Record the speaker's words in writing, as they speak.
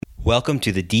Welcome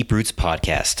to the Deep Roots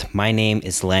Podcast. My name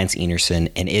is Lance Enerson,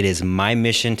 and it is my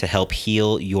mission to help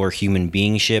heal your human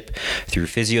beingship through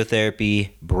physiotherapy,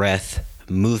 breath,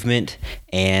 movement,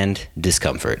 and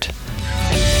discomfort.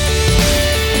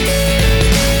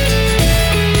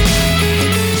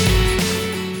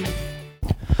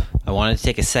 I wanted to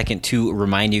take a second to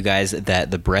remind you guys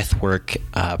that the breathwork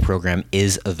program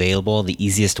is available. The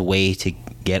easiest way to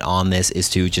get on this is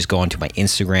to just go onto my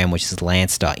Instagram, which is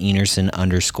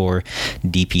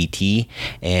lance.enerson_DPT.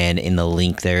 And in the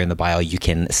link there in the bio, you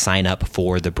can sign up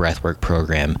for the breathwork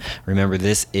program. Remember,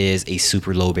 this is a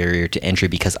super low barrier to entry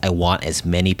because I want as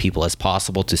many people as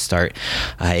possible to start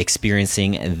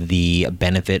experiencing the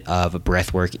benefit of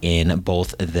breathwork in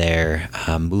both their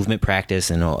movement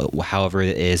practice and however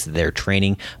it is their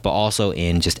training, but also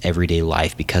in just everyday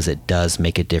life, because it does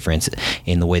make a difference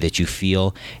in the way that you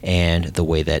feel and the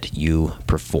way that you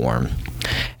perform.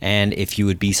 And if you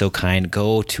would be so kind,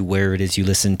 go to where it is you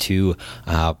listen to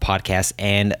podcasts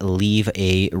and leave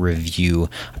a review,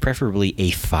 preferably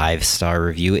a 5-star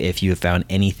review, if you have found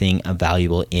anything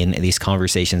valuable in these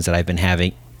conversations that I've been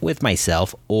having with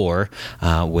myself or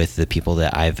with the people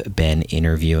that I've been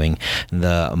interviewing.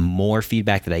 The more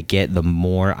feedback that I get, the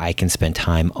more I can spend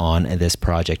time on this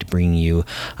project, bringing you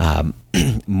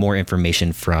more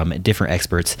information from different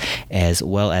experts, as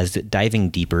well as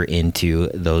diving deeper into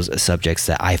those subjects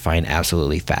that I find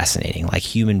absolutely fascinating, like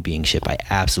human beingship. I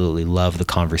absolutely love the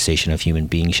conversation of human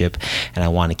beingship, and I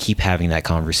want to keep having that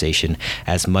conversation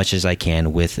as much as I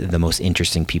can with the most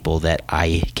interesting people that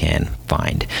I can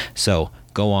find. So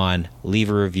go on, leave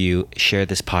a review, share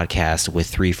this podcast with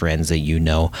 3 friends that you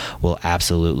know will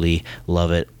absolutely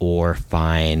love it or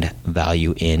find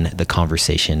value in the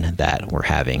conversation that we're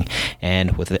having.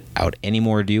 And without any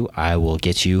more ado, I will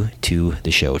get you to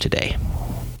the show today.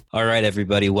 All right,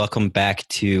 everybody, welcome back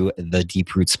to the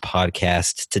Deep Roots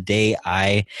Podcast. Today,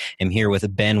 I am here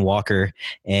with Ben Walker,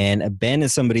 and Ben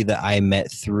is somebody that I met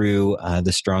through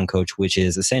the Strong Coach, which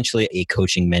is essentially a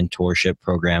coaching mentorship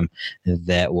program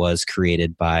that was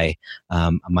created by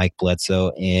Mike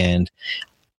Bledsoe. And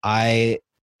I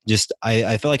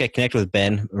feel like I connected with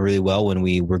Ben really well when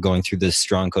we were going through this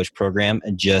Strong Coach program,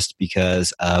 just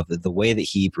because of the way that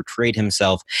he portrayed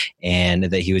himself, and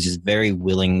that he was just very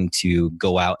willing to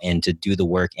go out and to do the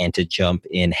work and to jump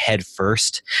in head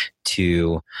first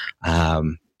to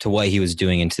what he was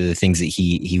doing and to the things that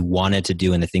he wanted to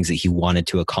do and the things that he wanted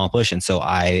to accomplish. And so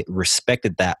I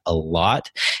respected that a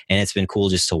lot. And it's been cool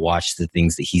just to watch the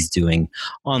things that he's doing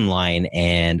online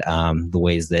and the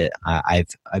ways that I've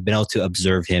been able to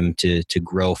observe him to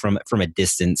grow from a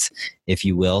distance, if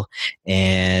you will.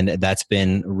 And that's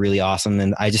been really awesome.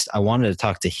 And I wanted to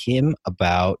talk to him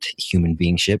about human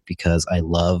beingship because I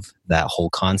love that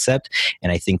whole concept.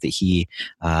 And I think that he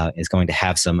is going to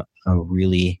have some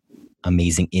really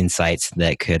amazing insights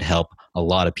that could help a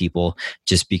lot of people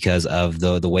just because of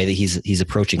the way that he's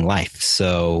approaching life.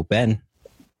 So Ben,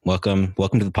 welcome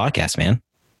to the podcast, man.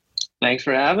 Thanks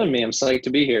for having me. I'm psyched to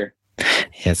be here. Yeah,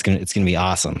 it's gonna be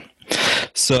awesome.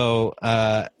 So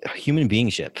human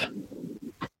beingship,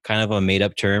 kind of a made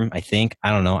up term, I think. I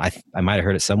don't know. I might have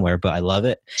heard it somewhere, but I love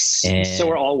it. And so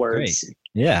are all words. Great.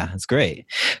 Yeah, it's great.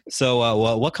 So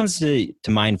what comes to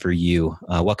mind for you?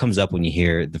 What comes up when you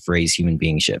hear the phrase human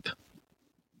beingship?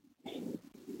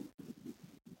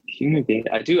 Human being.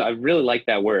 I really like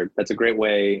that word. That's a great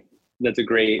word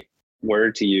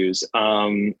to use.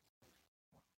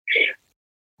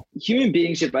 Human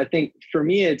beingship, I think for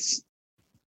me, it's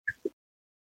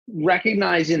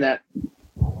recognizing that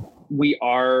we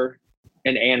are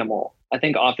an animal. I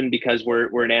think often because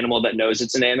we're an animal that knows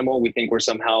it's an animal, we think we're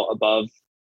somehow above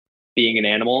being an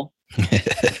animal.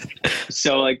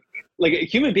 So like a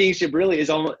human beingship really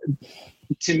is almost,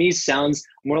 to me, sounds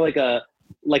more like a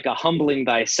humbling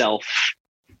thyself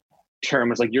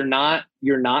term. It's like you're not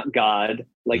God.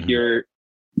 Like you're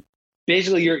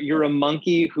a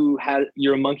monkey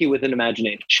you're a monkey with an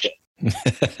imagination.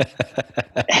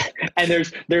 And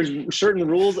there's certain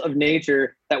rules of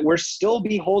nature that we're still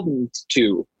beholden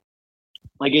to.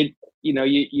 Like you'd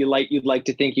like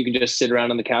to think you can just sit around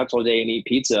on the couch all day and eat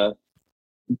pizza,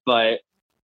 but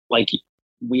like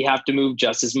we have to move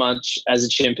just as much as a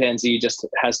chimpanzee just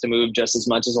has to move, just as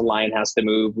much as a lion has to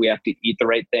move. We have to eat the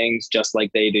right things just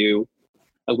like they do.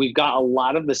 We've got a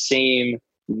lot of the same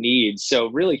needs. So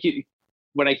really,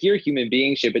 when I hear human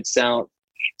beingship, it sounds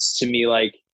to me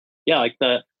like, yeah,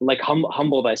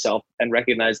 humble thyself and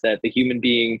recognize that the human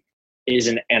being is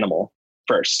an animal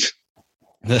first.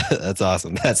 That's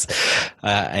awesome. That's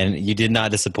and you did not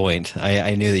disappoint.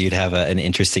 I knew that you'd have an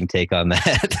interesting take on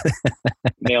that.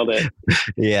 Nailed it.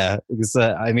 Yeah, because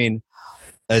I mean,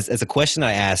 as a question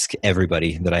I ask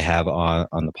everybody that I have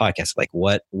on the podcast, like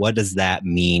what does that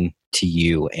mean to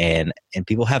you? And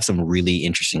people have some really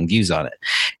interesting views on it.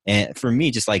 And for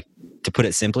me, just like to put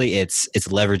it simply, it's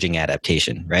leveraging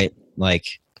adaptation, right?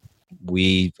 Like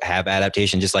we have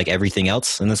adaptation just like everything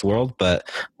else in this world, but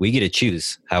we get to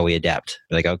choose how we adapt.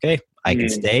 Like, okay, I can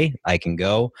stay, I can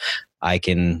go, I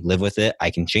can live with it, I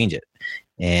can change it.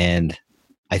 And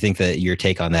I think that your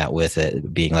take on that, with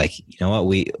it being like, you know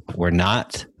what, we're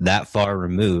not that far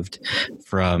removed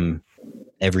from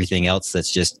everything else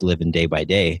that's just living day by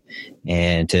day,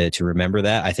 and to remember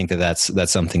that, I think that's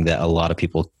something that a lot of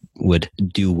people would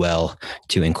do well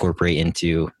to incorporate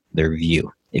into their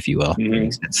view, if you will. That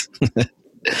makes sense.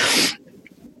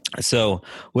 So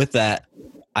with that,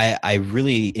 I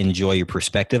really enjoy your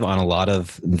perspective on a lot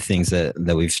of the things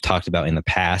that we've talked about in the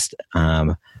past.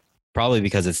 Probably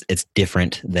because it's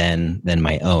different than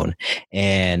my own.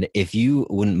 And if you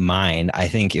wouldn't mind, I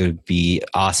think it would be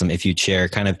awesome if you'd share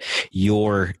kind of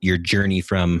your journey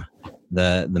from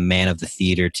the man of the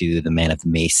theater to the man of the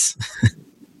mace.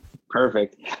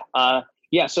 Perfect.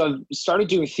 Yeah. So I started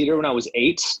doing theater when I was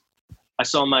 8. I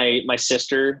saw my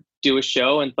sister do a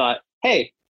show and thought,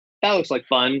 hey, that looks like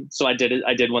fun. So I did it.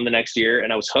 I did one the next year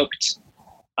and I was hooked.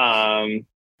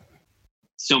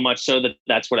 So much so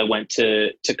that's what I went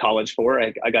to college for.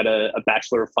 I got a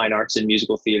Bachelor of Fine Arts in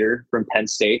Musical Theater from Penn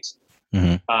State.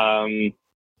 Mm-hmm.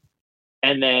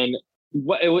 And then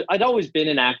I'd always been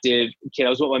an active kid. I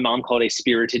was what my mom called a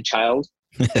spirited child,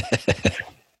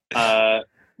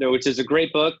 which is a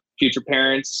great book, Future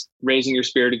Parents, Raising Your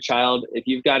Spirited Child. If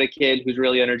you've got a kid who's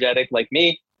really energetic like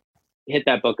me, hit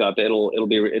that book up.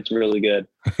 It's really good.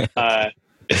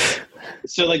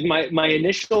 So like my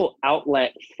initial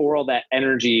outlet for all that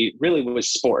energy really was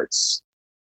sports.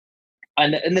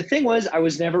 And the thing was, I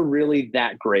was never really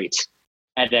that great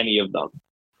at any of them.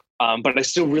 But I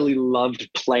still really loved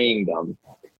playing them.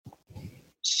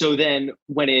 So then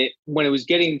when it was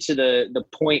getting to the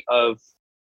point of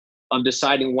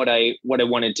deciding what I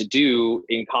wanted to do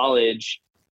in college,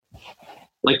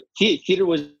 like theater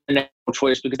was a natural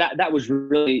choice because that was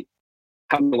really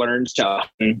how I learned to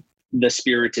the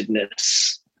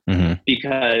spiritedness. Mm-hmm.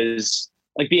 Because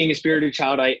like being a spirited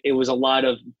child, it was a lot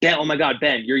of, Ben, oh my God,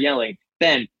 Ben, you're yelling.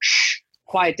 Ben, shh,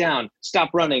 quiet down,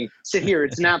 stop running, sit here,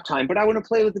 it's nap time. But I want to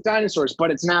play with the dinosaurs,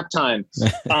 but it's nap time.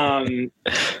 And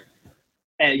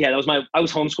yeah, I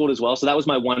was homeschooled as well. So that was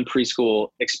my one preschool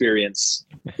experience,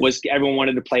 was everyone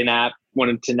wanted to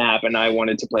nap, and I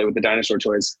wanted to play with the dinosaur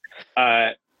toys.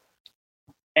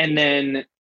 And then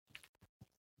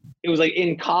it was like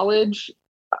in college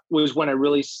was when I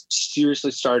really seriously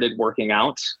started working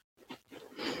out,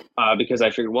 because I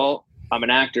figured, well, I'm an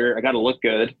actor, I got to look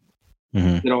good.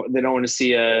 Mm-hmm. They don't want to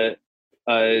see a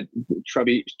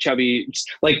chubby,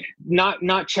 like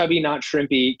not chubby, not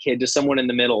shrimpy kid, just someone in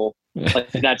the middle.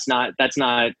 Like that's not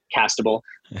castable.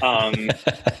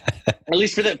 At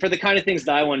least for the kind of things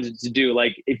that I wanted to do.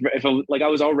 Like if I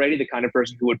was already the kind of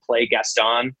person who would play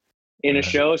Gaston in a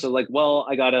show, so like, well,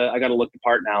 I gotta look the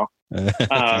part now.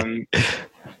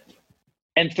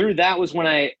 And through that was when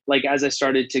as I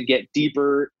started to get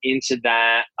deeper into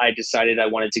that, I decided I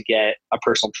wanted to get a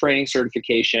personal training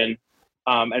certification.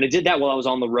 And I did that while I was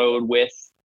on the road with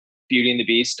Beauty and the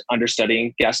Beast,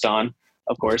 understudying Gaston,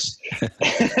 of course.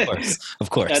 Of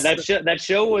course. That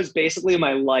show was basically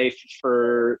my life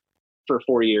for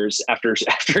 4 years after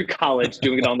college,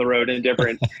 doing it on the road in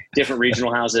different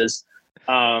regional houses.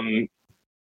 And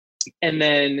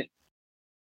then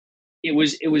it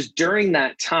was during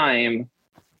that time,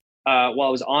 while I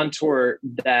was on tour,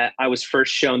 that I was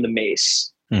first shown the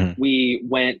Mace. Mm-hmm. We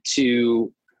went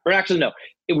to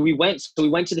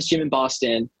this gym in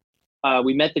Boston.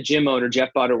 We met the gym owner,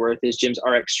 Jeff Butterworth. His gym's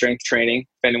RX Strength Training,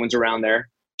 if anyone's around there.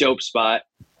 Dope spot.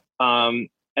 And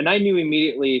I knew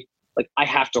immediately, like, I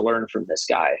have to learn from this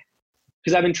guy,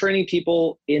 because I've been training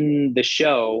people in the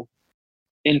show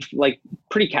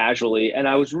pretty casually. And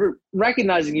I was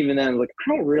recognizing even then, like,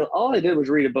 all I did was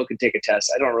read a book and take a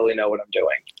test. I don't really know what I'm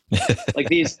doing. Like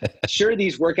these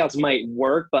workouts might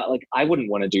work, but like, I wouldn't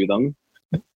want to do them.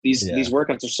 These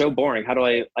workouts are so boring. How do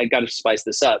I got to spice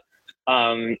this up?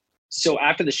 So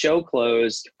after the show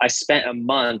closed, I spent a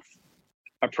month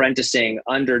apprenticing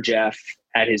under Jeff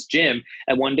at his gym.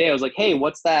 And one day I was like, hey,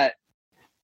 what's that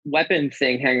weapon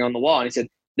thing hanging on the wall? And he said,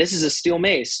 this is a steel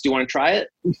mace. Do you want to try it?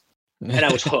 And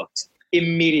I was hooked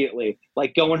immediately,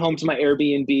 like going home to my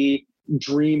Airbnb,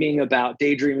 daydreaming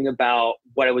about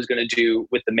what I was going to do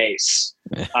with the mace.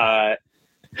 And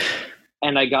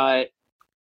I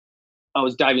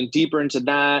was diving deeper into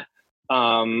that,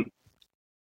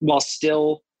 while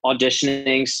still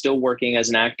auditioning, still working as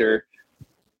an actor.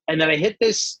 And then I hit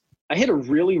a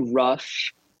really rough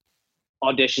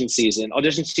audition season.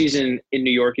 Audition season in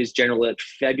New York is generally like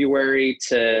February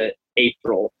to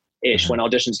April-ish, when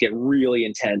auditions get really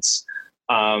intense.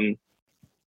 And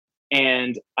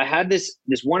I had this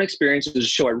one experience. It was a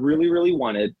show I really, really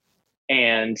wanted.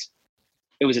 And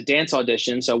it was a dance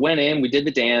audition. So I went in, we did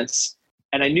the dance,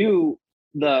 and I knew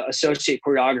the associate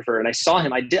choreographer, and I saw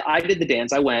him. I did the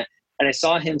dance. I went and I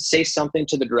saw him say something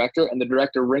to the director, and the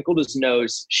director wrinkled his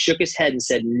nose, shook his head and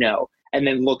said no, and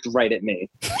then looked right at me.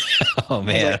 Oh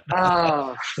man.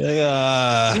 Oh,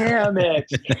 damn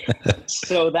it.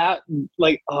 So that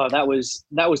was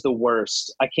the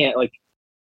worst. I can't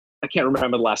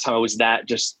remember the last time I was that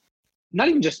just, not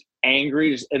even just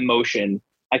angry, just emotion.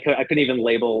 I couldn't even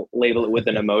label it with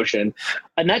an emotion.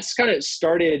 And that's kind of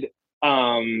started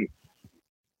kind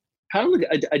of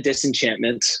like a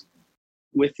disenchantment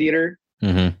with theater.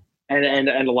 And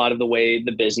a lot of the way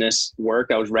the business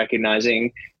worked. I was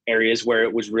recognizing areas where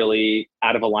it was really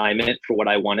out of alignment for what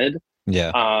I wanted.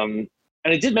 Yeah. And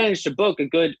I did manage to book a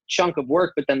good chunk of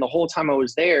work, but then the whole time I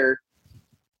was there,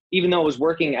 even though I was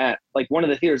working at like one of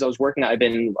the theaters I was working at, I've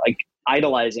been like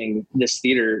idolizing this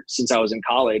theater since I was in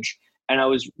college. And I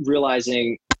was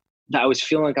realizing that I was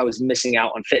feeling like I was missing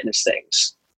out on fitness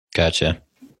things. Gotcha.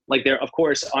 Like of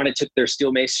course, Anna took their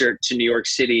Steel Mace cert to New York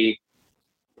City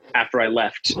after I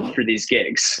left for these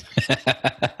gigs.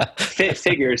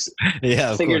 Figures.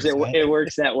 Yeah. Figures. It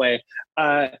works that way.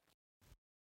 And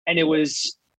it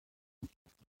was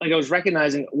like, I was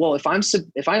recognizing, well, if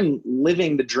I'm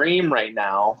living the dream right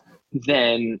now,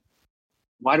 then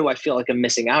why do I feel like I'm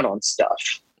missing out on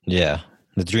stuff? Yeah.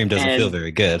 The dream doesn't feel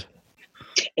very good.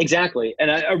 Exactly.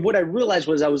 And what I realized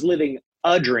was I was living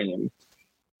a dream,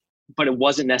 but it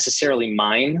wasn't necessarily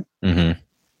mine.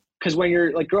 Because when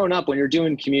you're like growing up, when you're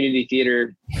doing community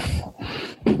theater,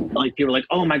 like people are like,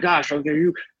 oh my gosh,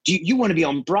 you want to be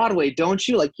on Broadway, don't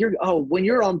you? Like when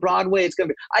you're on Broadway, it's going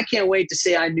to be, I can't wait to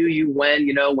say I knew you when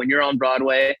you're on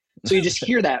Broadway. So you just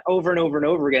hear that over and over and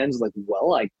over again. It's like,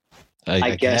 well,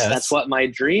 I guess that's what my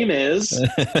dream is.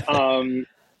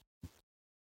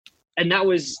 And that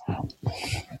was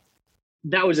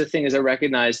the thing, is I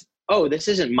recognized, oh, this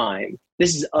isn't mine.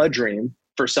 This is a dream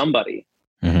for somebody.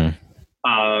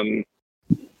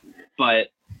 But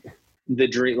the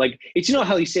dream, like, it's,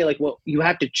 how you say, like, well, you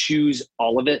have to choose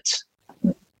all of it.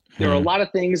 There are a lot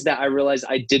of things that I realized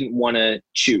I didn't want to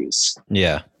choose.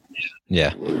 Yeah.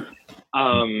 Yeah.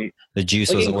 The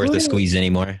juice wasn't worth the squeeze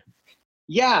anymore.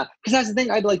 Yeah. Cause that's the thing.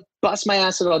 I'd like bust my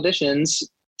ass at auditions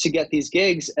to get these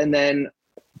gigs, and then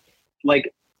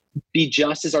like be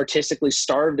just as artistically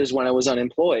starved as when I was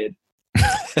unemployed.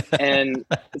 And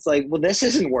it's like, well, this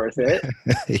isn't worth it.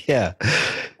 Yeah.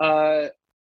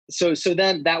 So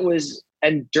then that was,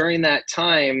 and during that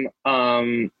time,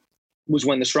 was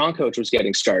when the Strong Coach was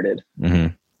getting started.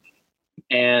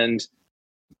 And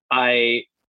I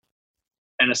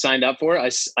signed up for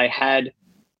it. I had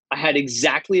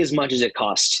exactly as much as it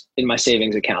cost in my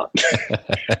savings account.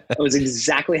 It was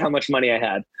exactly how much money I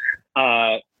had.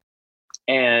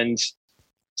 And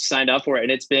signed up for it.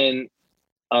 And it's been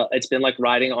like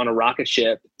riding on a rocket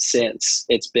ship since.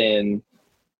 It's been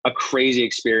a crazy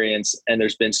experience. And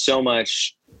there's been so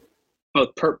much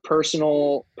both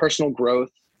personal growth.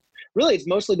 Really, it's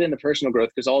mostly been the personal growth,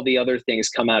 because all the other things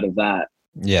come out of that.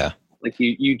 Yeah. Like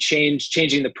you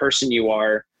changing the person you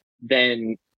are,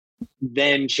 then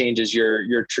changes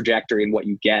your trajectory and what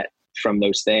you get from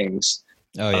those things.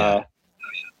 Oh yeah.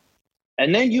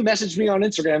 And then you messaged me on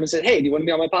Instagram and said, hey, do you want to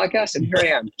be on my podcast? And here I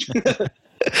am.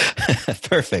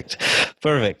 Perfect.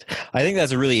 I think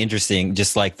that's a really interesting,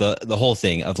 just like the whole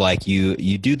thing of like, you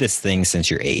do this thing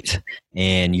since you're 8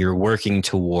 and you're working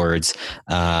towards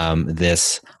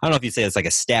this, I don't know if you'd say it's like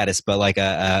a status, but like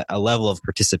a level of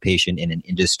participation in an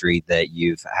industry that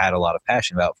you've had a lot of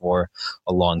passion about for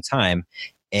a long time.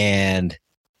 And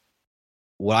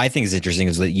what I think is interesting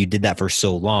is that you did that for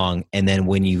so long. And then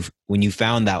when you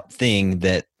found that thing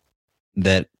that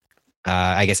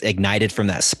I guess ignited from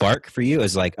that spark for you,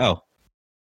 is like, oh,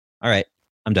 all right,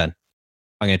 I'm done.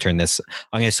 I'm going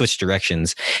to switch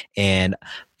directions. And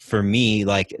for me,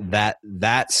 like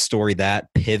that story,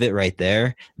 that pivot right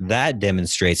there, that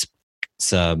demonstrates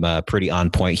some pretty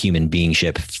on point human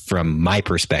beingship from my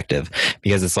perspective,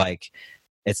 because it's like,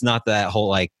 it's not that whole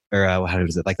like, or how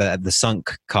is it, like the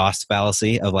sunk cost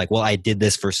fallacy of like, well, I did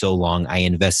this for so long, I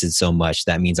invested so much,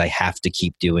 that means I have to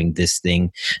keep doing this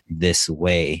thing this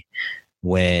way.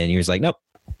 When you're just like, nope,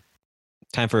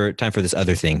 time for this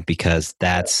other thing, because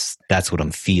that's what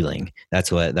I'm feeling.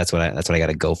 That's what I got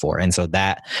to go for. And so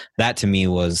that to me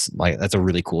was like, that's a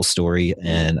really cool story,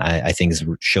 and I think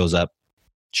shows up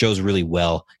shows really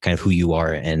well kind of who you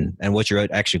are and what you're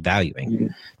actually valuing. Mm-hmm.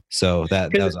 So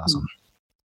that was awesome.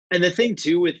 And the thing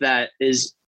too with that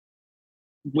is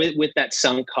with that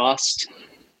sunk cost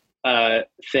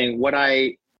thing, one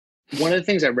of the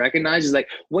things I recognize is like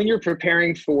when you're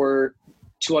preparing to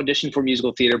audition for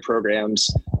musical theater programs,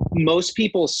 most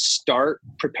people start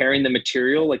preparing the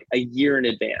material like a year in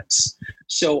advance.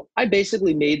 So I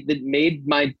basically made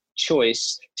my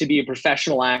choice to be a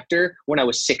professional actor when I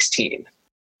was 16.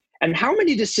 And how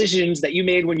many decisions that you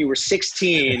made when you were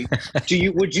 16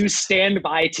 would you stand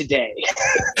by today?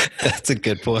 That's a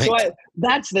good point. So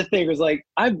that's the thing, was like,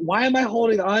 why am I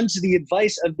holding on to the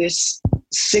advice of this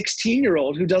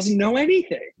 16-year-old who doesn't know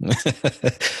anything?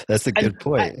 That's a good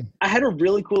point. I had a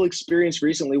really cool experience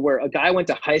recently where a guy I went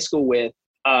to high school with,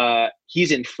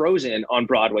 he's in Frozen on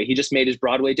Broadway. He just made his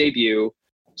Broadway debut.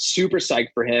 Super psyched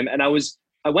for him. And I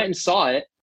went and saw it,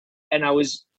 and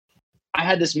I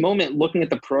had this moment looking at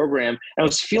the program, and I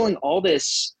was feeling all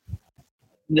this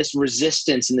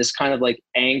resistance and this kind of like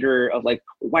anger of like,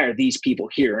 why are these people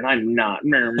here and I'm not?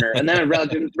 And then I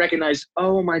recognized,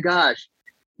 oh my gosh,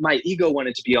 my ego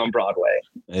wanted to be on Broadway.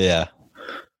 Yeah.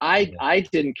 I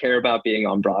didn't care about being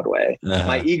on Broadway. Uh-huh.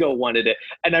 My ego wanted it.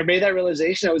 And I made that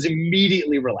realization. I was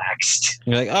immediately relaxed.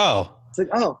 You're like, oh.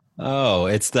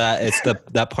 It's like, it's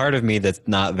that part of me that's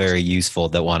not very useful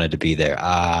that wanted to be there.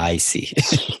 I see.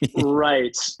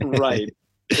 Right. And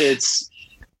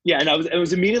I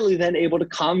was immediately then able to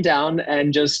calm down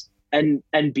and just and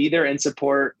be there and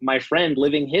support my friend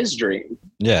living his dream.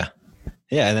 Yeah.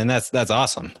 Yeah. And then that's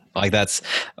awesome. Like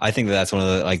I think that's one of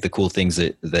the, like the cool things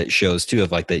that shows too,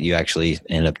 of like that you actually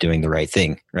end up doing the right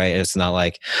thing, right? It's not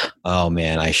like, oh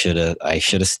man, I should have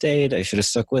stayed. I should have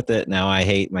stuck with it. Now I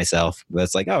hate myself. But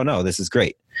it's like, oh no, this is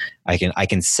great. I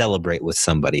can celebrate with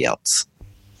somebody else.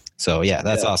 So yeah,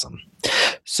 that's awesome.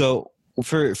 So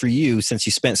for you, since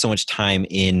you spent so much time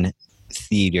in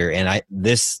theater, and I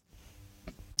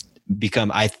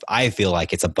feel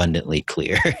like it's abundantly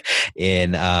clear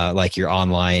in like your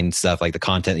online stuff, like the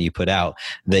content that you put out,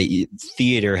 that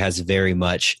theater has very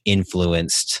much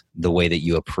influenced the way that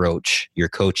you approach your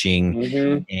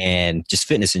coaching and just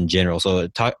fitness in general. So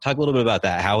talk a little bit about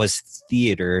that. How has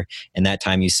theater and that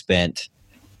time you spent,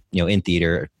 in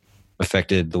theater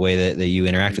affected the way that you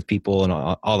interact with people and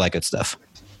all that good stuff?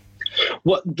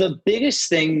 Well, the biggest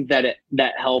thing that it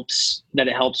helps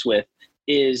with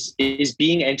is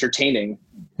being entertaining.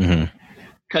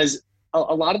 Because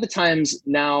a lot of the times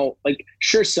now, like,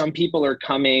 sure, some people are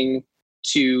coming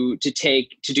to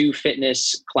do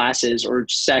fitness classes or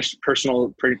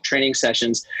personal training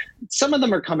sessions. Some of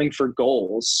them are coming for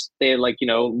goals. They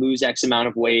lose X amount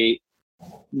of weight,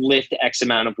 lift X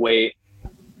amount of weight.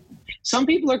 Some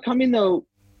people are coming though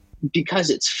because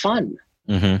it's fun.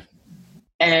 And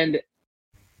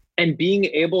being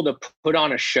able to put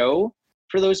on a show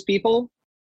for those people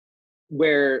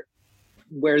where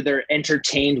they're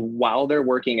entertained while they're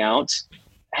working out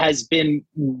has been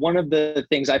one of the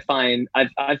things I've found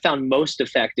most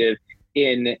effective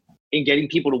in getting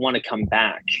people to want to come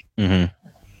back.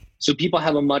 So people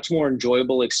have a much more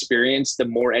enjoyable experience the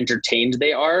more entertained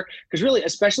they are. Because really,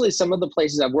 especially some of the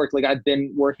places I've worked, like I've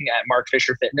been working at Mark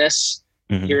Fisher Fitness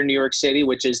here in New York City,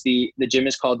 which is the gym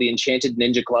is called the Enchanted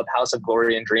Ninja Club House of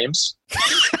Glory and Dreams.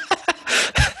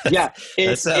 Yeah.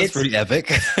 That sounds pretty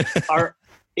epic.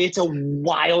 It's a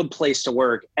wild place to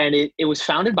work. And it was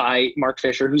founded by Mark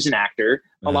Fisher, who's an actor.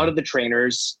 A lot of the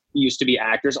trainers used to be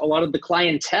actors. A lot of the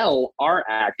clientele are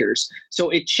actors.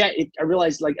 So I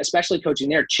realized, like, especially coaching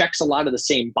there, checks a lot of the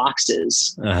same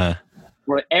boxes.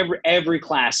 Where every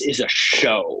class is a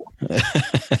show.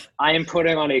 I am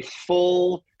putting on a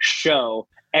full show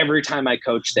every time I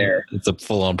coach there. It's a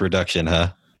full-on production,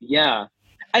 huh? Yeah.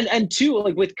 And two,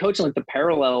 like with coaching, like the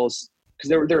parallels, because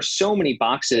there are so many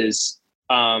boxes,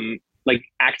 like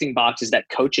acting boxes that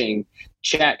coaching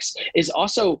checks, is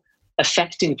also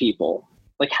affecting people,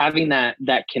 like having that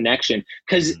connection.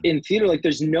 Because in theater, like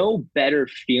there's no better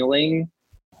feeling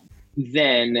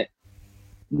than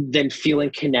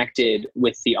feeling connected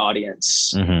with the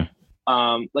audience.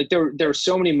 Like there were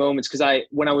so many moments, because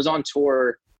when I was on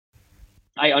tour,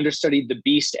 I understudied the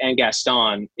Beast and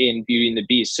Gaston in Beauty and the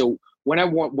Beast. So when I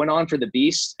went on for the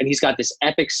Beast, and he's got this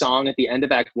epic song at the end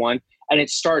of Act 1, and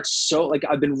it starts so, like,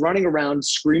 I've been running around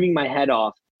screaming my head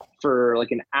off for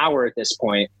like an hour at this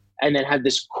point, and then have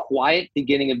this quiet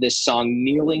beginning of this song,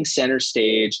 kneeling center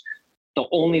stage. The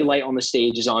only light on the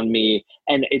stage is on me,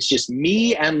 and it's just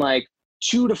me and like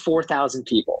 2,000 to 4,000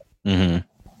 people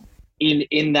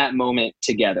in that moment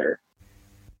together.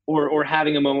 or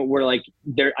having a moment where like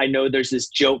I know there's this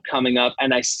joke coming up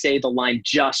and I say the line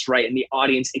just right and the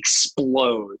audience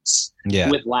explodes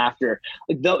with laughter.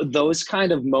 Like those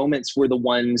kind of moments were the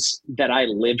ones that I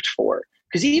lived for.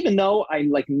 Because even though I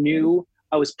like knew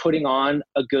I was putting on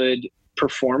a good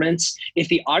performance, if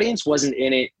the audience wasn't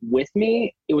in it with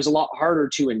me, it was a lot harder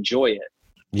to enjoy it.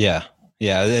 Yeah.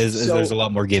 Yeah. There's a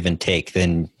lot more give and take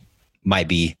than might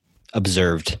be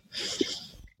observed.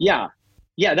 Yeah.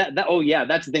 Yeah.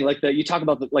 That's the thing. Like you talk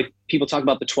about like people talk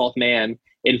about the 12th man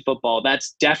in football.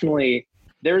 That's definitely,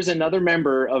 there's another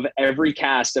member of every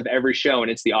cast of every show, and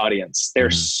it's the audience.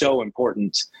 They're so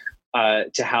important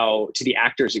to the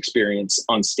actor's experience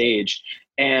on stage.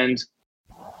 And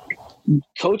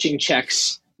coaching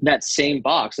checks that same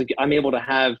box. Like I'm able to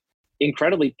have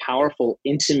incredibly powerful,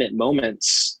 intimate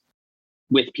moments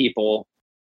with people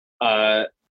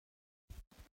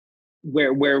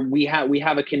where we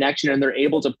have a connection, and they're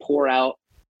able to pour out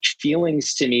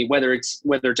feelings to me, whether it's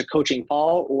a coaching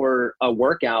call or a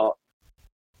workout,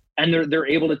 and they're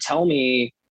able to tell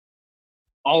me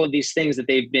all of these things that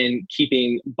they've been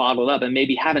keeping bottled up and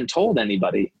maybe haven't told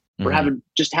anybody or haven't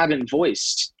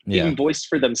voiced, even voiced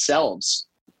for themselves.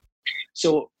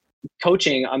 So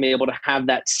coaching, I'm able to have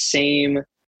that same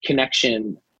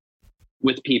connection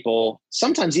with people,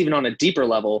 sometimes even on a deeper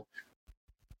level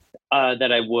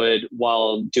that I would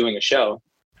while doing a show.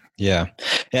 Yeah.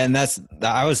 And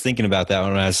I was thinking about that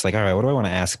when I was like, all right, what do I want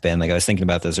to ask Ben? Like I was thinking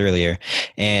about this earlier,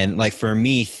 and like for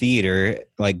me, theater,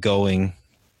 like I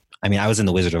was in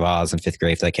the Wizard of Oz in 5th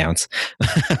grade, if that counts.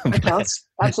 That counts.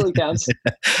 Absolutely counts.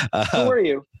 Who were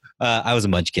you? I was a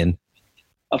munchkin.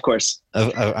 Of course.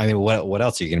 I mean, what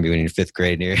else are you going to be when you're in 5th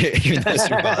grade and you're in the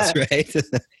Wizard of Oz, right?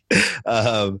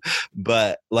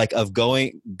 But like of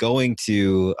going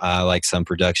to like some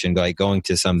production, like going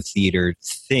to some theater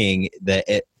thing,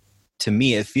 to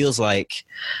me, it feels like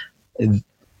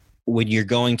when you're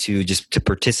going to just to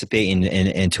participate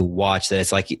and to watch, that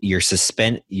it's like you're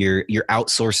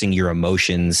outsourcing your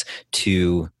emotions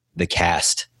to the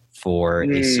cast for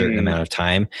a certain amount of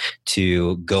time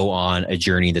to go on a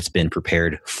journey that's been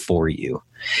prepared for you.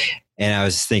 And I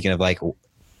was thinking of like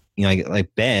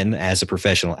Ben as a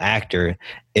professional actor,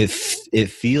 it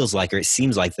feels like, or it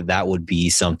seems like that would be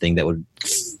something that would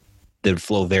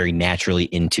flow very naturally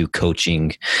into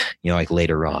coaching, like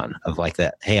later on, of like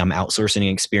that, hey, I'm outsourcing an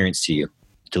experience to you,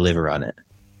 deliver on it.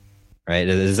 Right.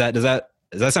 Does that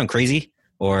sound crazy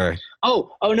or? Oh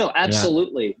no,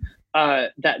 absolutely. Yeah.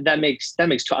 That makes,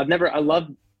 I've never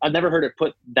heard it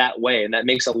put that way. And that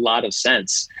makes a lot of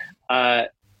sense. Cause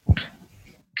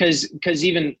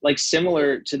even like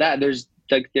similar to that, there's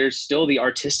still the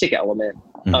artistic element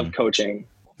of coaching.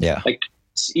 Yeah. Like,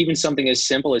 even something as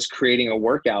simple as creating a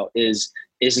workout is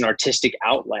an artistic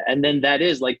outlet. And then that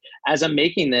is like, as I'm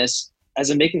making this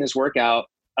workout,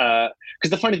 because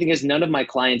the funny thing is none of my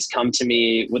clients come to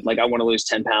me with like, I want to lose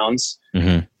 10 pounds.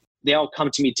 They all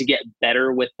come to me to get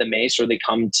better with the Mace, or they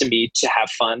come to me to have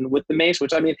fun with the Mace,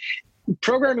 which I mean,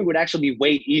 programming would actually be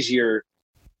way easier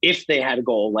if they had a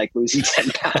goal like losing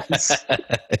 10 pounds.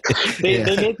 They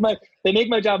make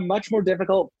my job much more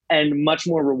difficult and much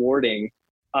more rewarding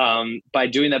by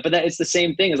doing that. But it's the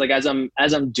same thing as like, as I'm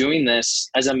doing this,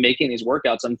 as I'm making these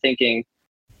workouts, I'm thinking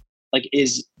like,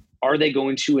 are they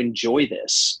going to enjoy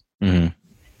this?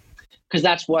 Because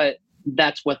that's what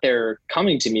they're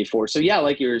coming to me for. So yeah,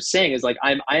 like you're saying, is like,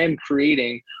 I am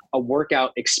creating a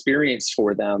workout experience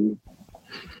for them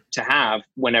to have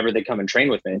whenever they come and train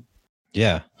with me.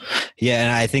 Yeah. Yeah.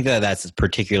 And I think that's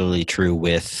particularly true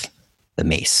with the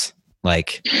Mace.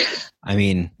 Like, I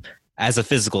mean, as a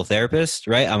physical therapist,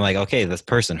 right? I'm like, okay, this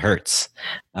person hurts.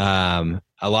 A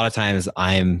lot of times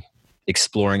I'm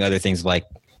exploring other things, like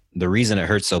the reason it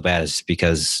hurts so bad is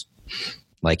because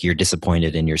like you're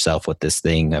disappointed in yourself with this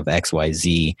thing of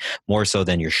XYZ, more so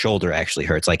than your shoulder actually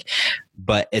hurts. Like,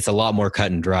 but it's a lot more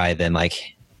cut and dry than like,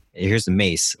 here's the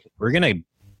Mace. We're going to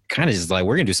kind of just like,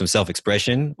 we're going to do some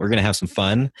self-expression. We're going to have some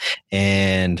fun,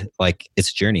 and like, it's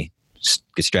a journey. Just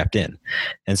get strapped in.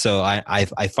 And so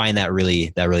I find that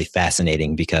really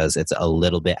fascinating, because it's a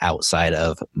little bit outside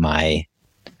of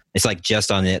it's like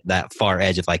just on that far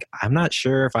edge of like, I'm not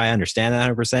sure if I understand that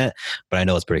 100%, but I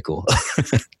know it's pretty cool.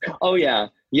 Oh yeah.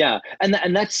 Yeah. And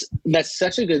that's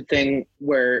such a good thing,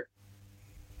 where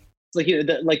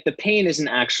it's like, the pain isn't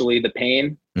actually the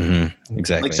pain.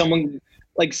 Exactly. If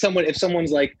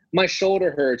someone's like, my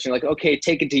shoulder hurts, you're like, okay,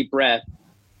 take a deep breath.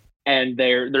 And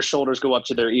their shoulders go up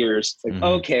to their ears. It's like,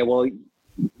 okay, well,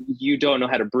 you don't know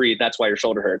how to breathe. That's why your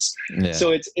shoulder hurts. Yeah.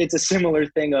 So it's a similar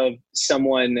thing of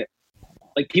someone,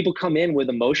 like people come in with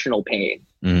emotional pain,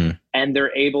 and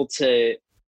they're able to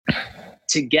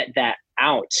get that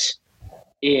out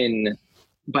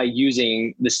by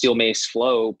using the Steel Mace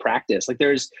flow practice. Like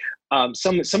there's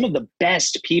some of the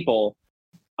best people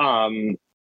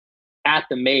at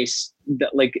the Mace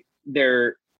that like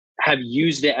have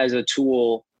used it as a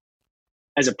tool,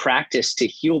 as a practice to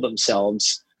heal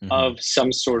themselves of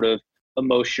some sort of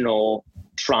emotional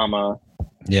trauma,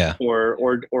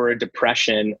 or a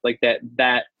depression, like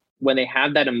that when they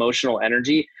have that emotional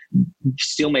energy,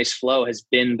 Steel Mace flow has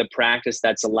been the practice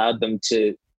that's allowed them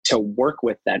to work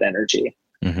with that energy,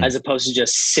 as opposed to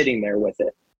just sitting there with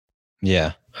it.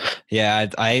 Yeah.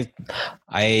 I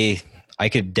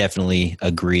could definitely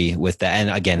agree with that. And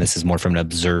again, this is more from an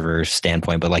observer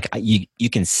standpoint, but like you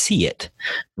can see it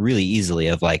really easily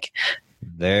of like,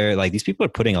 they're like, these people are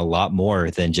putting a lot more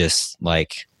than just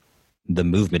like the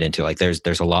movement into, like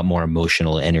there's a lot more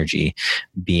emotional energy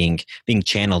being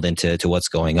channeled into what's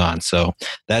going on. So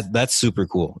that's super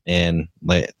cool. And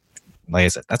like I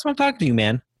said, that's why I'm talking to you,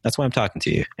 man. That's why I'm talking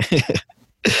to you.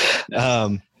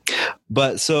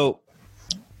 But so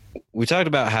we talked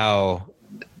about how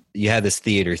you had this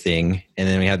theater thing and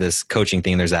then we had this coaching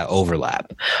thing. There's that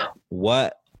overlap.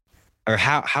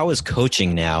 How is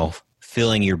coaching now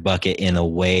filling your bucket in a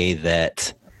way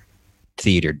that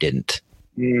theater didn't?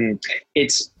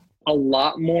 It's a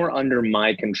lot more under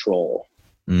my control.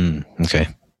 Okay.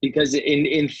 Because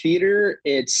in theater,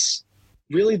 it's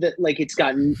really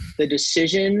the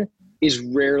decision is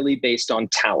rarely based on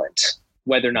talent,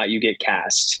 whether or not you get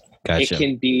cast. Gotcha. It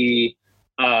can be,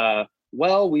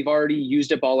 well, we've already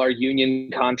used up all our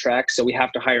union contracts, so we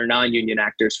have to hire non-union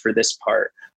actors for this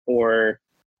part. Or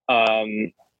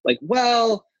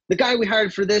well, the guy we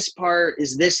hired for this part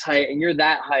is this height and you're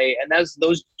that height, and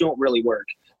those don't really work.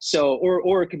 So,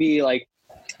 or it could be like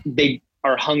they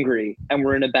are hungry and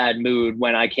we're in a bad mood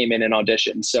when I came in and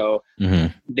auditioned. So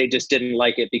they just didn't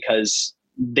like it because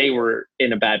they were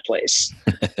in a bad place.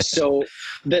 So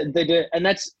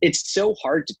it's so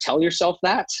hard to tell yourself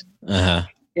that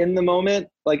in the moment.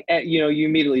 Like, you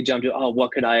immediately jump to, oh,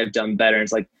 what could I have done better? And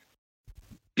it's like,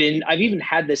 I've even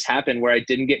had this happen where I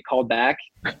didn't get called back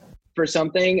for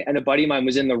something, and a buddy of mine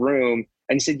was in the room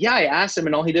and he said, yeah, I asked him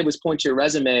and all he did was point to your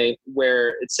resume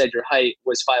where it said your height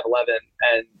was 5'11",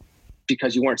 and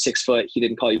because you weren't 6 foot, he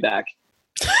didn't call you back.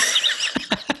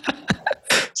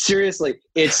 Seriously,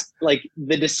 it's like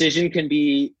the decision can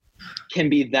be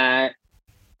that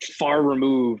far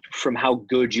removed from how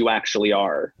good you actually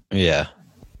are. Yeah.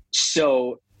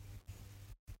 So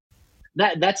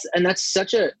it's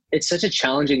such a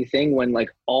challenging thing when like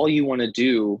all you want to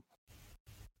do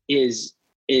is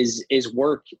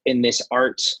work in this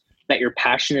art that you're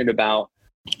passionate about,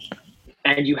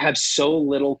 and you have so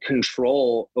little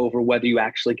control over whether you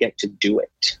actually get to do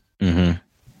it.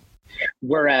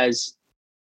 Whereas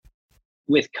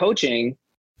with coaching,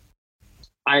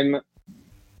 I'm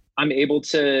able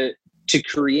to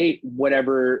create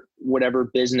whatever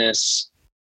business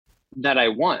that I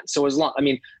want. So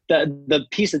the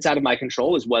piece that's out of my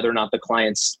control is whether or not the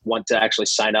clients want to actually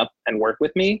sign up and work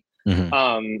with me.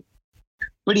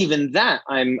 But even that,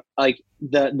 I'm like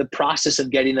the process of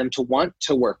getting them to want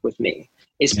to work with me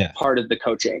is part of the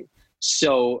coaching.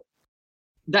 So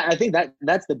I think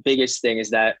that's the biggest thing,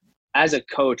 is that as a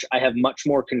coach, I have much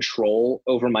more control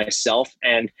over myself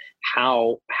and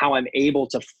how I'm able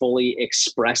to fully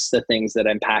express the things that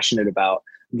I'm passionate about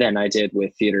than I did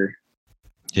with theater.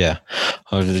 Yeah.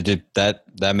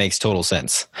 That makes total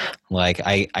sense. Like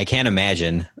I can't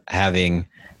imagine having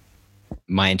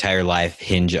my entire life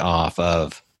hinge off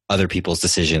of other people's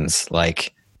decisions,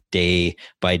 like day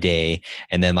by day,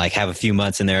 and then like have a few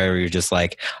months in there where you're just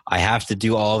like, I have to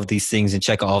do all of these things and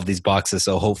check all of these boxes,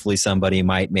 so hopefully somebody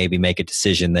might maybe make a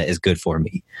decision that is good for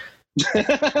me.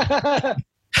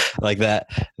 Like that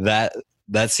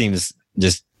seems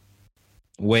just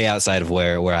way outside of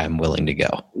where I'm willing to go.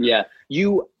 Yeah.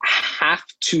 You have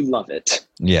to love it.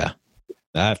 Yeah.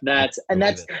 That's what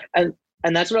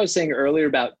I was saying earlier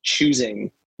about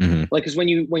choosing. Like, because when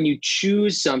you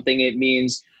choose something, it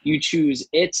means you choose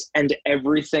it and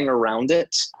everything around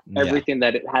it, everything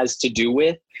that it has to do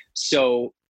with.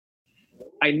 So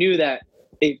I knew that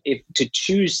if to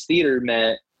choose theater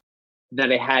meant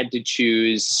that I had to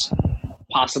choose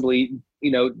possibly,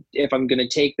 if I'm going to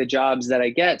take the jobs that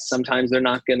I get, sometimes they're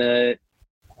not going to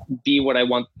be what I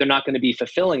want. They're not going to be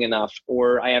fulfilling enough,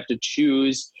 or I have to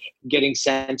choose getting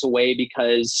sent away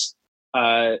because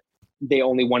they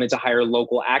only wanted to hire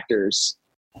local actors.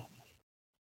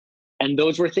 And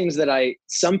those were things that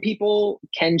some people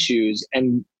can choose,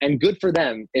 and good for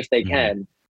them if they can.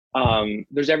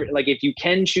 If you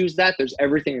can choose that, there's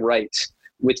everything right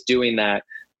with doing that.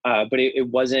 But it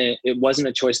wasn't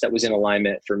a choice that was in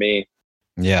alignment for me.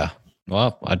 Yeah.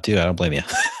 Well, I don't blame you.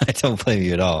 I don't blame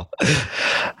you at all.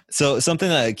 So something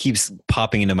that keeps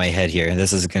popping into my head here,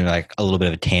 this is kind of like a little bit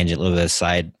of a tangent, a little bit of a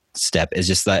side step, is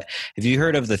just that, have you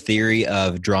heard of the theory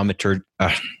of the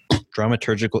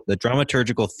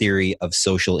dramaturgical theory of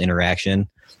social interaction?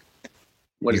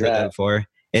 What You is heard that that? before?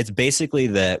 It's basically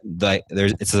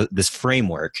this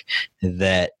framework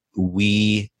that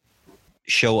we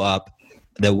show up,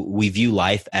 that we view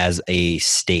life as a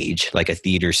stage, like a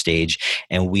theater stage,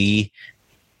 and we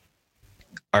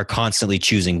are constantly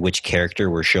choosing which character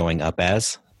we're showing up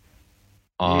as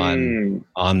on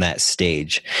that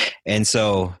stage. And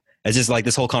so it's just like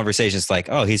this whole conversation is like,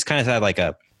 oh, he's kind of had like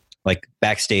a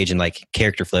backstage and like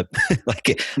character flip,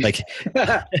 like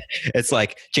it's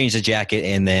like change the jacket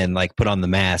and then like put on the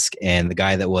mask, and the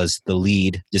guy that was the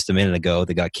lead just a minute ago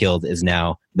that got killed is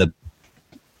now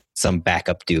some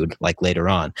backup dude like later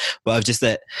on. But just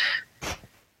that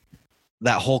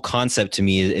whole concept to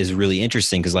me is really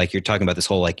interesting, because like you're talking about this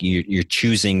whole like you're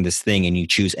choosing this thing and you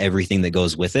choose everything that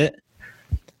goes with it.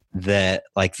 That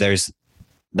like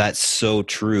that's so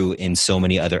true in so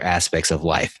many other aspects of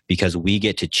life, because we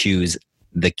get to choose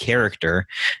the character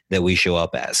that we show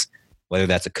up as, whether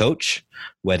that's a coach,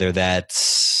 whether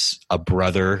that's a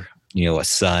brother, a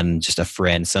son, just a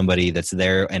friend, somebody that's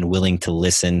there and willing to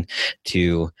listen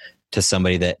to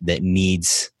somebody that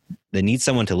needs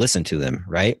someone to listen to them,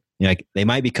 right? Like they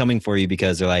might be coming for you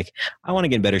because they're like, I want to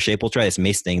get in better shape. We'll try this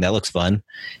Mace thing. That looks fun.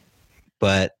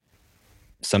 But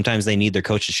sometimes they need their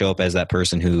coach to show up as that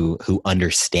person who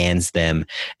understands them,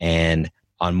 and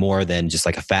on more than just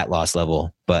like a fat loss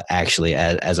level, but actually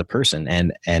as a person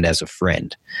and as a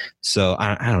friend. So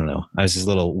I don't know. I was just a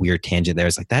little weird tangent there.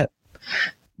 It's like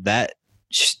that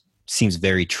seems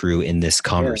very true in this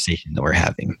conversation that we're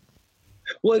having.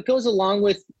 Well, it goes along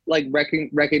with like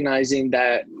recognizing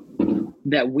that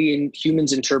we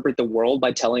humans interpret the world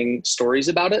by telling stories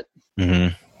about it.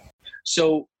 Mm-hmm.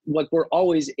 So like we're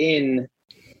always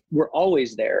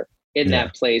there in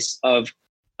that place of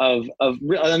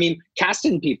I mean,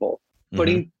 casting people,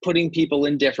 putting people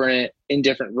in different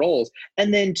roles.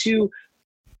 And then too,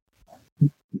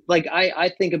 like I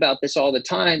think about this all the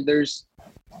time. There's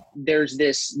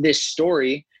this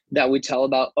story that we tell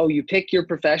about, oh, you pick your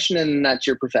profession and that's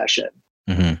your profession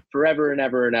forever and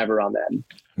ever and ever on that.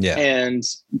 Yeah. And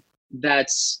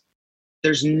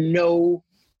there's nothing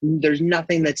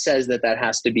that says that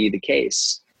has to be the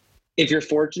case. If you're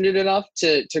fortunate enough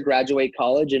to graduate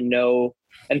college and know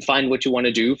and find what you want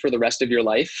to do for the rest of your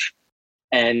life,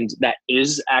 and that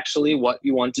is actually what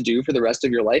you want to do for the rest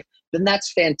of your life, then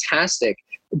that's fantastic.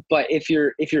 But if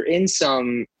you're in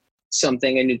something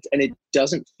and it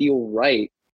doesn't feel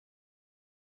right,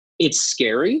 it's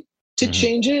scary to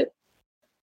change it,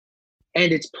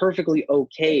 and it's perfectly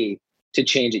okay to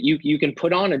change it. You can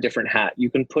put on a different hat. You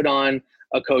can put on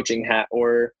a coaching hat,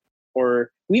 or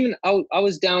even I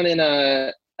was down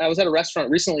I was at a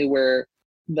restaurant recently where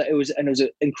it was an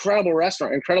incredible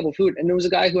restaurant, incredible food, and there was a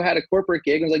guy who had a corporate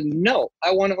gig and was like, no,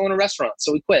 I want to own a restaurant.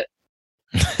 So he quit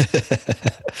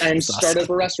and started up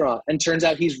a restaurant, and turns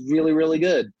out he's really, really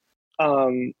good.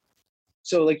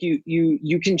 So like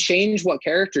you can change what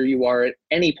character you are at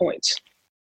any point.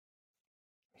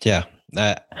 Yeah.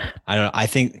 I don't know. I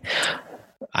think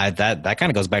that kind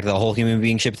of goes back to the whole human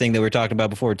beingship thing that we were talking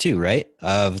about before too, right?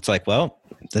 It's like, well,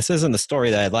 this isn't the story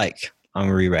that I like. I'm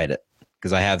gonna rewrite it,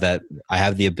 because I have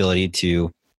the ability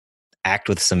to act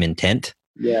with some intent.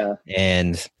 Yeah.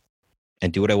 And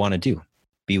do what I want to do,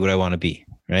 be what I want to be,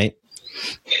 right?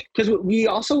 Because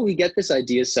we get this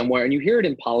idea somewhere, and you hear it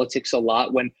in politics a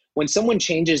lot when someone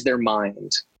changes their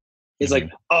mind. It's like,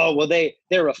 oh, well,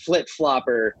 they're a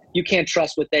flip-flopper. You can't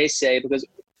trust what they say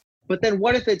but then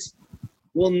what if it's,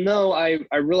 well, no, I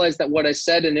realized that what I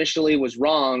said initially was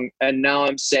wrong, and now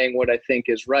I'm saying what I think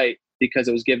is right because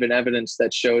it was given evidence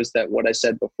that shows that what I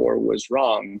said before was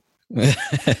wrong.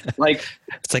 Like,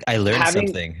 it's like I learned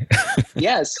something.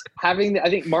 Yes, I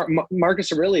think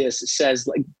Marcus Aurelius says,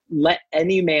 like, let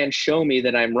any man show me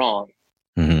that I'm wrong,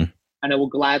 and I will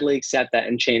gladly accept that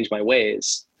and change my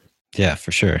ways. Yeah,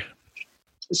 for sure.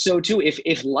 So too,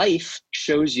 if life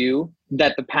shows you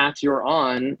that the path you're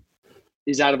on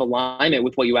is out of alignment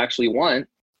with what you actually want,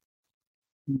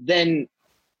 then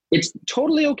it's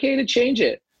totally okay to change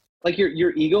it. Like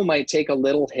your ego might take a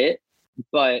little hit,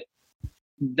 but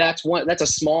that's a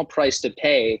small price to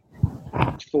pay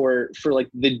for like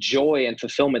the joy and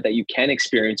fulfillment that you can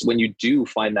experience when you do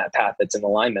find that path that's in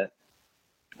alignment.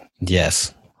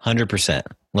 Yes, 100%.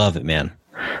 Love it, man.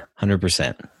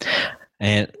 100%.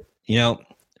 And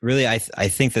really, I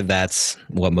think that that's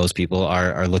what most people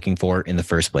are looking for in the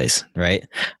first place, right?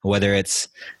 Whether it's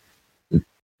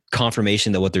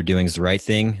confirmation that what they're doing is the right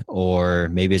thing, or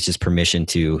maybe it's just permission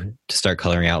to start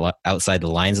coloring out outside the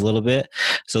lines a little bit,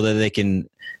 so that they can,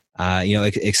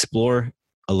 explore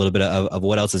a little bit of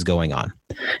what else is going on.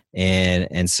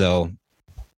 And so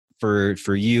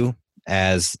for you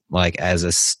as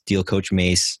a steel coach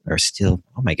Mace, or steel,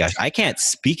 oh my gosh, I can't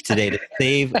speak today to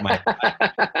save my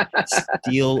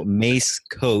steel Mace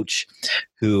coach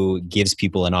who gives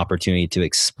people an opportunity to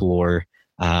explore,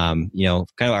 kind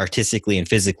of artistically and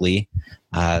physically,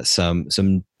 some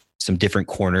different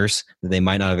corners that they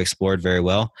might not have explored very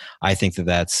well. I think that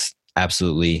that's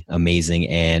absolutely amazing.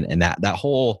 And that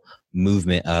whole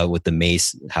movement with the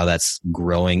Mace, how that's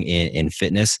growing in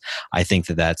fitness, I think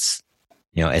that that's,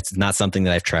 it's not something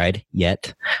that I've tried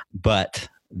yet, but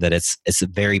that it's a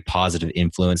very positive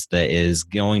influence that is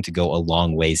going to go a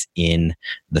long ways in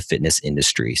the fitness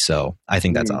industry. So I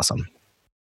think that's awesome.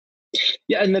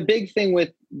 Yeah. And the big thing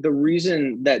with the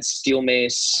reason that steel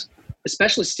mace,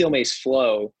 especially steel mace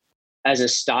flow as a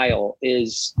style,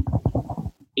 is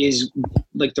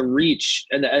like the reach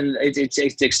and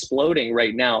it's exploding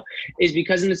right now, is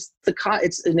because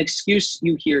it's an excuse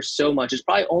you hear so much. It's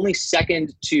probably only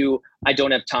second to I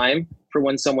don't have time for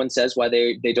when someone says why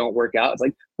they don't work out. It's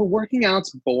like, well, working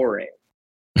out's boring.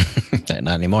 Not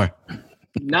anymore.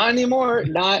 Not anymore.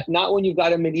 Not when you've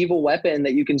got a medieval weapon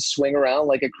that you can swing around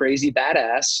like a crazy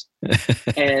badass,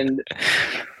 and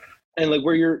like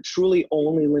where you're truly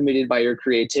only limited by your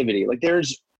creativity. Like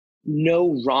there's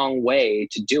no wrong way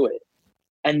to do it.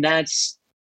 And that's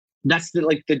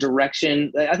the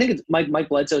direction. I think it's Mike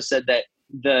Bledsoe said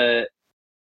that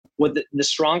what the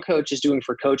strong coach is doing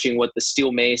for coaching, what the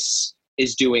steel mace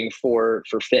is doing for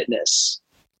fitness,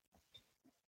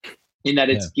 in that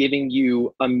it's giving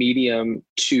you a medium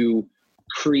to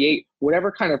create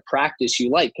whatever kind of practice you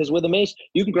like. Because with a mace,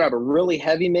 you can grab a really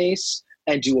heavy mace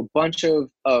and do a bunch of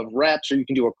reps, or you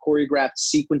can do a choreographed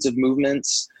sequence of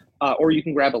movements, or you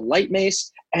can grab a light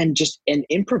mace and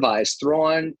improvise, throw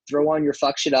on your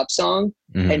fuck shit up song,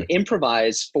 and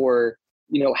improvise for,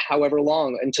 however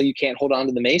long until you can't hold on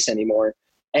to the mace anymore.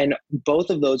 And both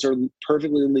of those are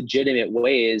perfectly legitimate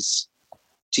ways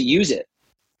to use it.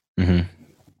 Mm-hmm.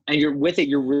 And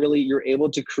you're able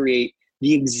to create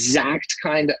the exact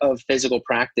kind of physical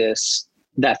practice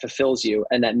that fulfills you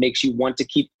and that makes you want to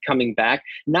keep coming back.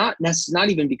 Not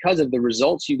even because of the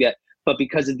results you get, but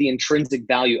because of the intrinsic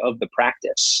value of the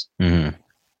practice. Mm-hmm.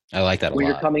 I like that a lot. When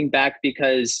you're coming back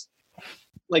because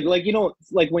like when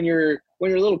you're a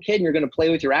little kid and you're going to play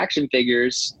with your action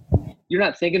figures, you're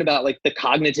not thinking about like the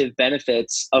cognitive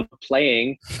benefits of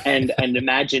playing and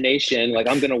imagination. Like,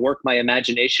 I'm going to work my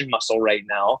imagination muscle right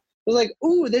now. It's like,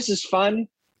 ooh, this is fun.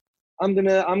 I'm going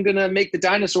to make the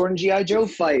dinosaur and G.I. Joe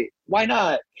fight. Why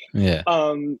not? Yeah.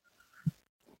 And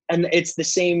it's the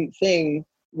same thing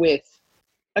with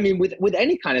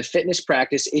any kind of fitness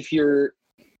practice. If you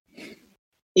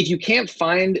can't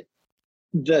find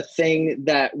the thing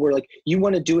that where like you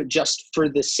want to do it just for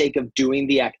the sake of doing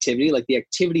the activity, like the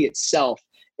activity itself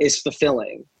is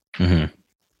fulfilling,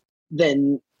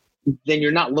 then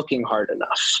you're not looking hard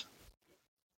enough.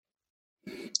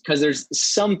 Because there's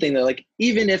something that, like,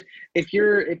 even if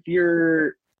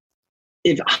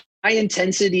high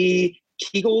intensity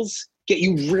Kegels get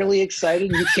you really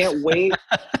excited, you can't wait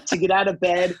to get out of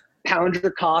bed, pound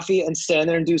your coffee, and stand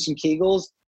there and do some Kegels,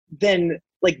 then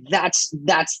like that's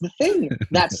the thing.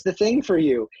 That's the thing for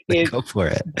you. Go for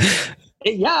it.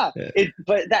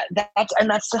 But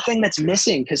that's the thing that's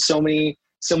missing, because so many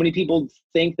people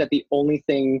think that the only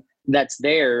thing that's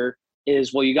there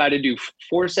is, well, you got to do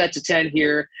 4 sets of 10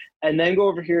 here, and then go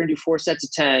over here and do 4 sets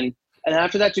of 10, and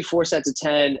after that do 4 sets of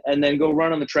 10, and then go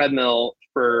run on the treadmill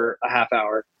for a half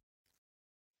hour.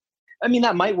 I mean,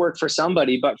 that might work for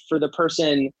somebody, but for the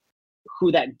person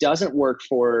who that doesn't work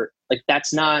for, like,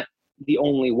 that's not the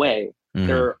only way.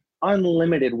 There are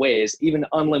unlimited ways, even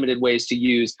unlimited ways to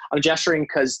use. I'm gesturing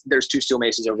because there's 2 steel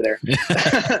maces over there.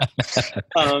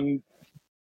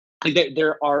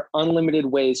 There are unlimited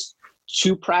ways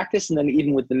to practice, and then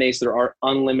even with the mace, there are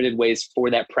unlimited ways for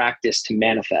that practice to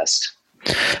manifest.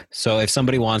 So if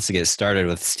somebody wants to get started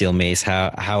with steel mace,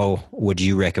 how would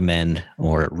you recommend,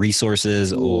 or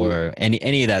resources, or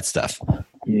any of that stuff?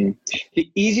 The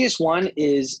easiest one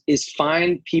is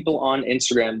find people on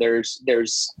Instagram.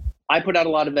 I put out a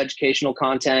lot of educational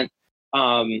content,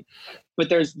 but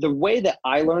there's the way that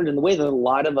I learned, and the way that a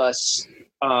lot of us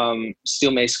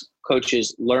steel mace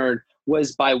coaches learned,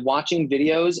 was by watching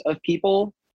videos of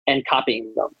people and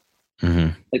copying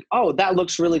them. Like, oh, that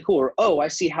looks really cool. Or, oh, I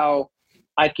see how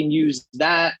I can use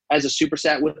that as a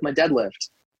superset with my deadlift.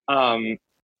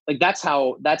 Like that's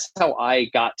how I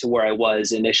got to where I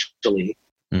was initially.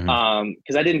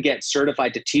 Because I didn't get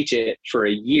certified to teach it for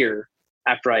a year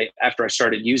after I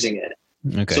started using it.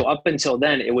 Okay. So up until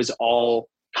then, it was all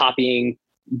copying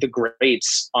the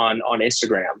greats on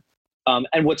Instagram.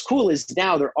 And what's cool is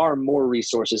now there are more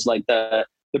resources, like the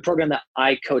program that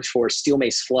I coach for, Steel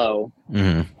Mace Flow,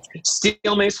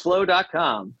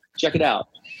 steelmaceflow.com. Check it out.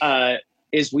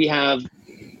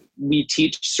 We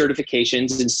teach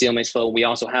certifications in Steel Mace Flow. We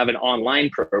also have an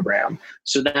online program.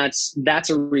 So that's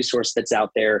a resource that's out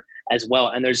there as well.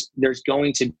 And there's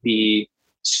going to be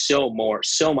so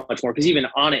much more, because even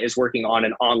Onnit is working on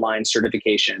an online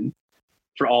certification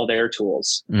for all their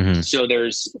tools. So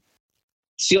there's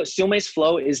Steel Mace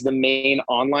Flow is the main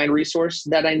online resource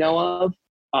that I know of.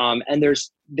 And there's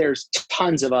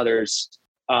tons of others.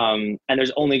 And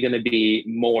there's only going to be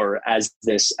more as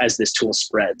this tool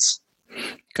spreads.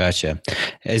 Gotcha.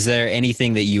 Is there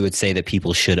anything that you would say that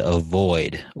people should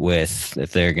avoid with,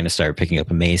 if they're going to start picking up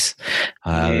a mace?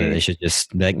 They should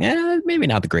just be like, maybe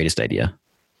not the greatest idea.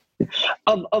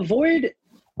 Avoid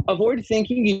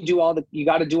thinking you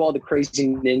got to do all the crazy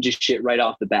ninja shit right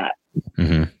off the bat.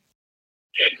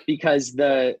 Because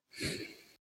I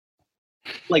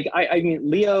mean,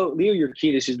 Leo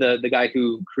Urquidez, who's the guy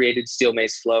who created Steel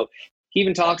Mace Flow, he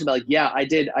even talked about, I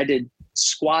did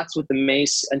squats with the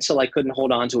mace until I couldn't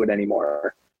hold on to it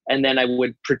anymore. And then I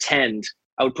would put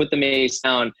the mace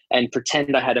down and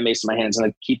pretend I had a mace in my hands, and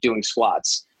I'd keep doing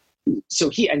squats. So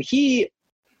he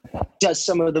does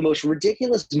some of the most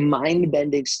ridiculous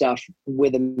mind-bending stuff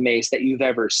with a mace that you've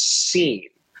ever seen.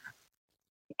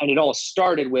 And it all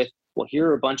started with, well, here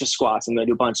are a bunch of squats. I'm going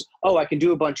to do I can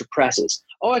do a bunch of presses.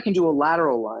 Oh, I can do a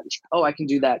lateral lunge. Oh, I can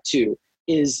do that too.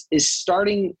 Is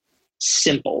starting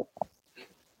simple.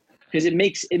 Because it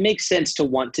makes sense to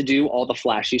want to do all the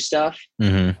flashy stuff.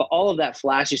 But all of that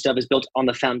flashy stuff is built on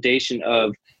the foundation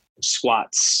of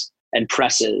squats and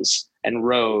presses and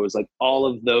rows, like all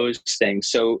of those things.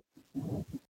 So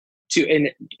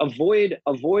avoid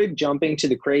jumping to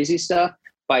the crazy stuff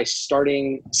by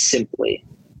starting simply,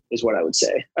 is what I would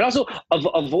say. And also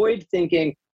avoid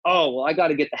thinking, oh, well, I got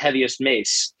to get the heaviest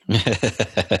mace.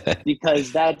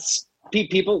 Because that's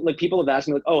people have asked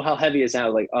me, like, oh, how heavy is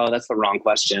that? Like, oh, that's the wrong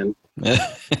question.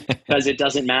 Because it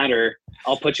doesn't matter.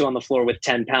 I'll put you on the floor with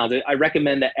 10 pounds. I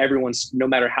recommend that everyone's, no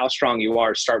matter how strong you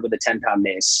are, start with a 10-pound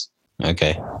mace.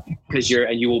 Okay. Because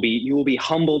you will be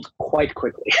humbled quite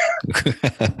quickly.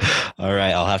 All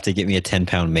right, I'll have to get me a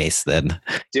 10-pound mace then.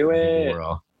 Do it.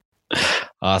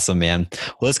 Awesome, man.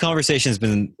 Well, this conversation has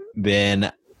been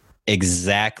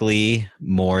exactly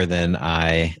more than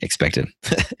I expected.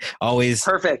 Always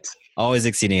perfect. Always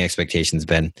exceeding expectations,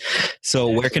 Ben. So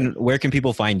where can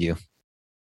people find you?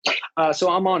 So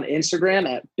I'm on Instagram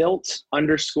at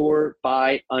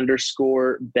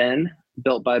built_by_Ben,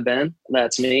 built by Ben.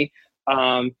 That's me.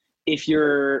 If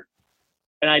you're,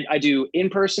 and I do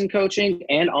in-person coaching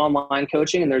and online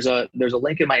coaching, and there's a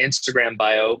link in my Instagram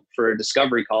bio for a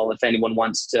discovery call if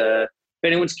anyone's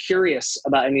curious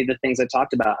about any of the things I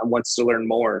talked about and wants to learn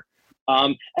more.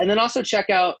 And then also check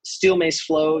out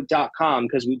steelmaceflow.com,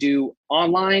 because we do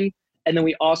online, and then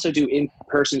we also do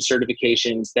in-person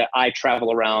certifications that I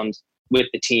travel around with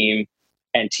the team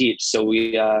and teach. So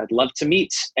we love to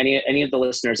meet any of the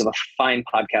listeners of a fine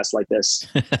podcast like this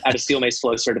at a Steel Mace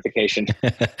Flow certification.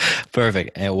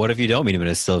 Perfect. And what if you don't meet him at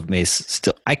a Steel Mace?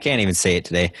 I can't even say it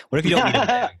today. What if you don't meet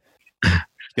him?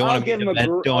 I'll give him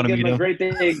a great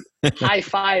big high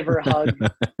five or hug.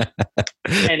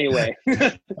 Anyway.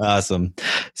 Awesome.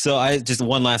 So just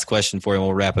one last question for you and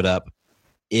we'll wrap it up.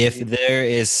 If there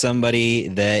is somebody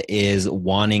that is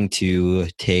wanting to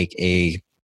take a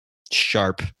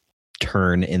sharp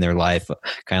turn in their life,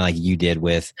 kind of like you did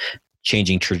with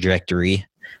changing trajectory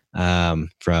from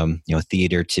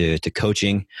theater to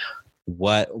coaching,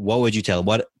 what would you tell?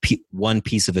 What one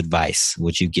piece of advice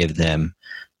would you give them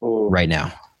right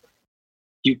now?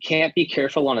 You can't be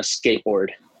careful on a skateboard.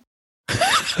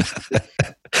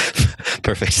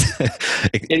 Perfect.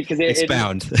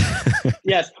 Expound.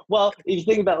 Yes. Well, if you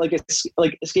think about like a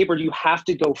skateboard, you have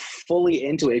to go fully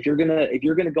into it. If you're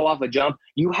gonna go off a jump,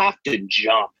 you have to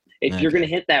jump. If you're gonna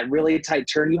hit that really tight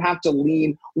turn, you have to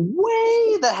lean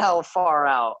way the hell far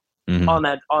out on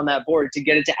that board to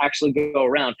get it to actually go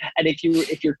around. And if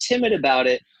you're timid about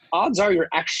it, odds are you're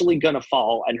actually gonna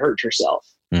fall and hurt yourself.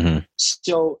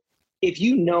 So if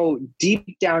you know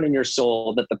deep down in your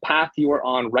soul that the path you are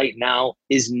on right now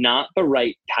is not the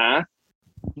right path,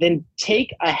 then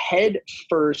take a head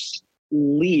first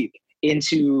leap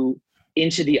into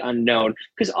the unknown.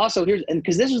 Because also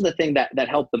because this was the thing that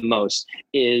helped the most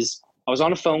is I was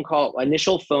on a phone call,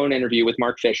 initial phone interview with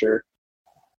Mark Fisher,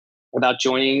 about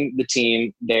joining the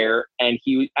team there. And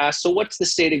he asked, so what's the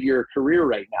state of your career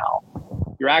right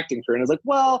now? Your acting career? And I was like,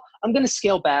 well, I'm going to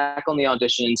scale back on the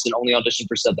auditions and only audition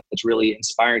for stuff that's really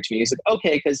inspiring to me. He's like,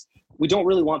 okay, because we don't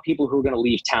really want people who are going to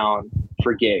leave town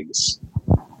for gigs.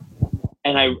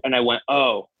 And I went,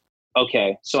 oh,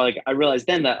 okay. So like, I realized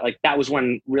then that like, that was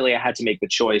when really I had to make the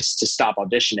choice to stop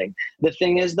auditioning. The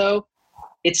thing is though,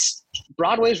 it's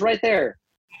Broadway's right there.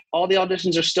 All the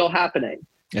auditions are still happening.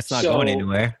 It's not going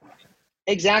anywhere.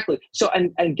 Exactly. So,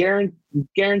 and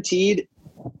guaranteed,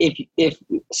 if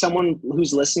someone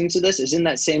who's listening to this is in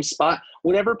that same spot,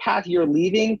 whatever path you're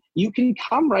leaving, you can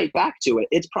come right back to it.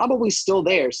 It's probably still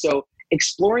there. So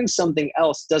exploring something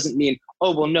else doesn't mean,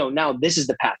 oh, well, no, now this is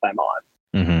the path I'm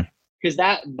on. Because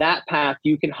that path,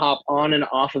 you can hop on and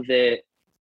off of it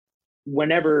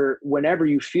whenever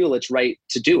you feel it's right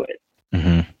to do it.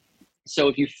 So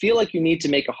if you feel like you need to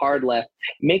make a hard left,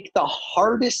 make the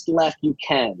hardest left you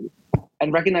can,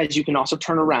 and recognize you can also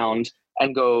turn around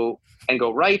and go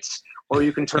right, or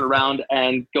you can turn around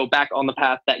and go back on the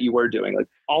path that you were doing. Like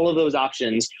all of those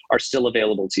options are still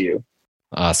available to you.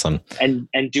 Awesome. And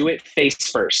do it face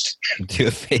first. Do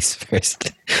it face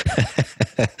first.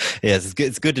 Yes,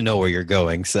 it's good to know where you're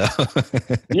going. So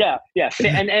yeah.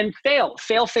 And fail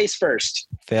face first.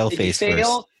 Fail face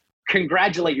first.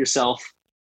 Congratulate yourself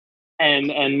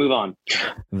and move on.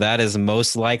 That is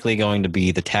most likely going to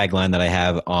be the tagline that I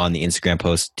have on the Instagram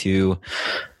post to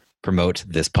promote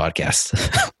this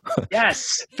podcast.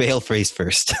 Yes. Fail face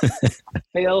first.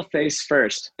 Fail face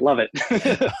first. Love it.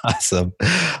 Awesome.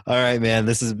 All right, man.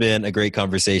 This has been a great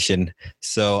conversation.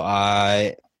 So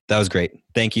that was great.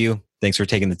 Thank you. Thanks for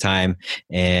taking the time.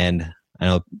 And I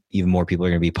know even more people are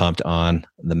going to be pumped on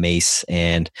the Mace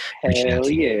and hell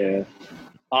yeah.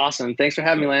 Awesome. Thanks for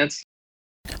having me, Lance.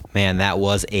 Man, that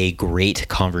was a great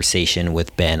conversation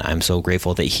with Ben. I'm so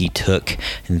grateful that he took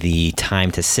the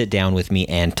time to sit down with me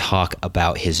and talk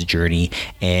about his journey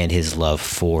and his love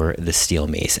for the steel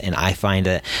mace. And I find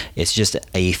that it's just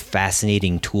a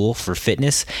fascinating tool for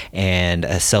fitness and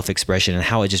self-expression, and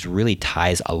how it just really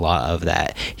ties a lot of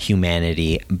that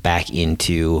humanity back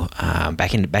into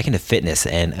fitness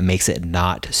and makes it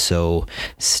not so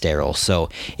sterile. So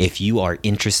if you are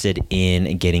interested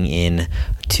in getting in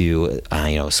to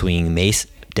swinging mace,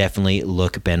 definitely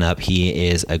look Ben up. He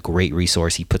is a great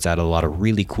resource. He puts out a lot of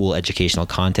really cool educational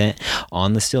content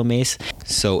on the steel mace.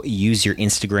 So use your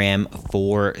Instagram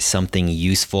for something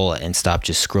useful and stop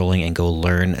just scrolling and go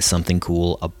learn something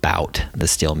cool about the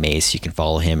steel mace. You can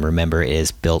follow him. Remember, it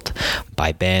is built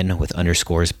by Ben with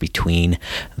underscores between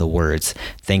the words.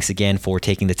 Thanks again for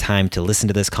taking the time to listen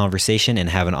to this conversation, and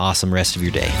have an awesome rest of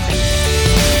your day.